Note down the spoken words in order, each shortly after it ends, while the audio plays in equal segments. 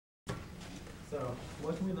So,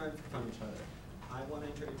 what can we learn from each other? I want to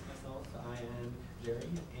introduce myself. I am Jerry,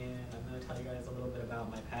 and I'm going to tell you guys a little bit about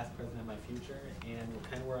my past, present, and my future, and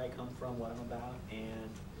kind of where I come from, what I'm about, and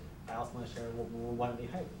I also want to share one of the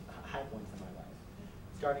high points in my life.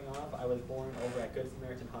 Starting off, I was born over at Good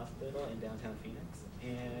Samaritan Hospital in downtown Phoenix,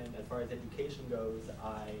 and as far as education goes,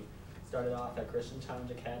 I started off at Christian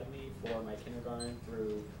Challenge Academy for my kindergarten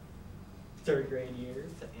through third grade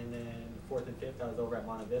years, and then 4th and 5th I was over at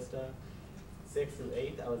Monte Vista. 6th through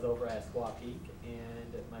 8th I was over at Squaw Peak,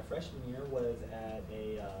 and my freshman year was at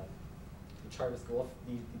a charter school,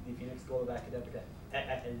 the Phoenix School of Academic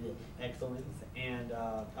Excellence, and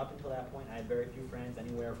up until that point I had very few friends,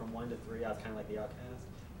 anywhere from 1 to 3. I was kind of like the outcast,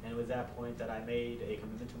 and it was that point that I made a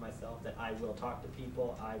commitment to myself that I will talk to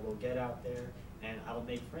people, I will get out there, and I will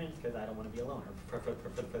make friends because I don't want to be alone for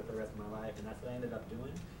the rest of my life, and that's what I ended up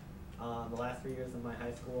doing. The last 3 years of my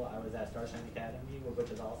high school, I was at Starshine Academy, which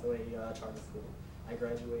is also a charter school. I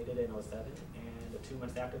graduated in '07, and 2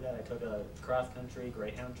 months after that, I took a cross-country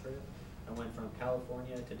Greyhound trip. I went from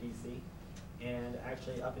California to DC, and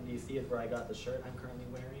actually up in DC is where I got the shirt I'm currently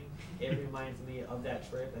wearing. It reminds me of that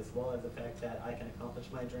trip, as well as the fact that I can accomplish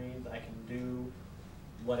my dreams, I can do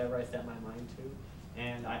whatever I set my mind to.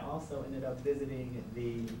 And I also ended up visiting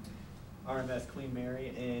the RMS Queen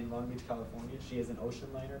Mary in Long Beach, California. She is an ocean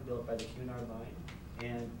liner built by the KNOW I,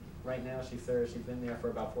 and right now she's been there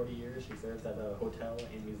for about 40 years. She serves as a hotel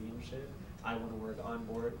and museum ship. I want to work on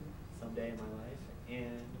board someday in my life,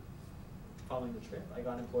 and following the trip, I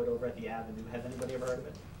got employed over at the Avenue. Has anybody ever heard of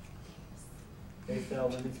it? They sell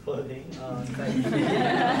women's clothing. She's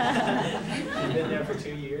been there for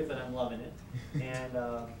 2 years, and I'm loving it. And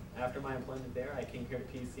after my employment there, I came here to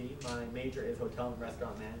PC. My major is hotel and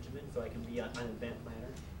restaurant management, so I can be an event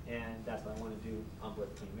planner, and that's what I want to do on board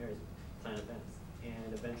Queen Mary's, plan events,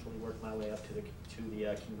 and eventually work my way up to the Q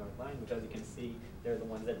North line, which, as you can see, they're the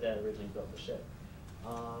ones that originally built the ship.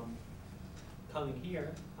 Coming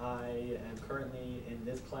here, I am currently in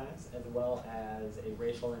this class as well as a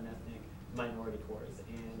racial and ethnic minority course,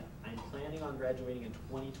 and I'm planning on graduating in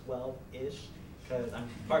 2012-ish, because I'm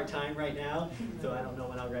part-time right now, so I don't know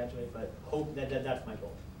when I'll graduate, but hope that's my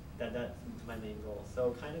goal. That's my main goal.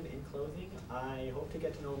 So kind of in closing, I hope to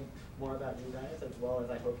get to know more about you guys, as well as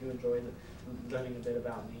I hope you enjoyed learning a bit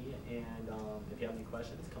about me, and if you have any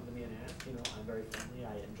questions, come to me and ask. You know, I'm very friendly,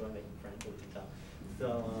 I enjoy making friends, as you can tell.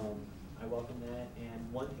 So I welcome that,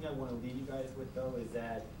 and one thing I want to leave you guys with, though, is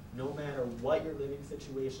that no matter what your living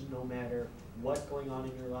situation, no matter what's going on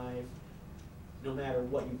in your life, no matter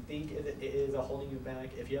what you think is holding you back,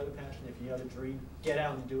 if you have a passion, if you have a dream, get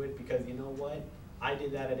out and do it, because you know what? I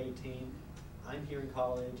did that at 18. I'm here in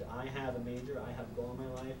college. I have a major. I have a goal in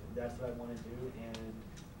my life. That's what I want to do, and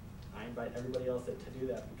I invite everybody else to do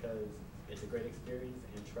that, because it's a great experience,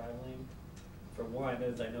 and traveling, from where I'm,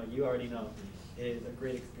 as I know you already know, is a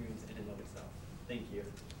great experience in and of itself. Thank you.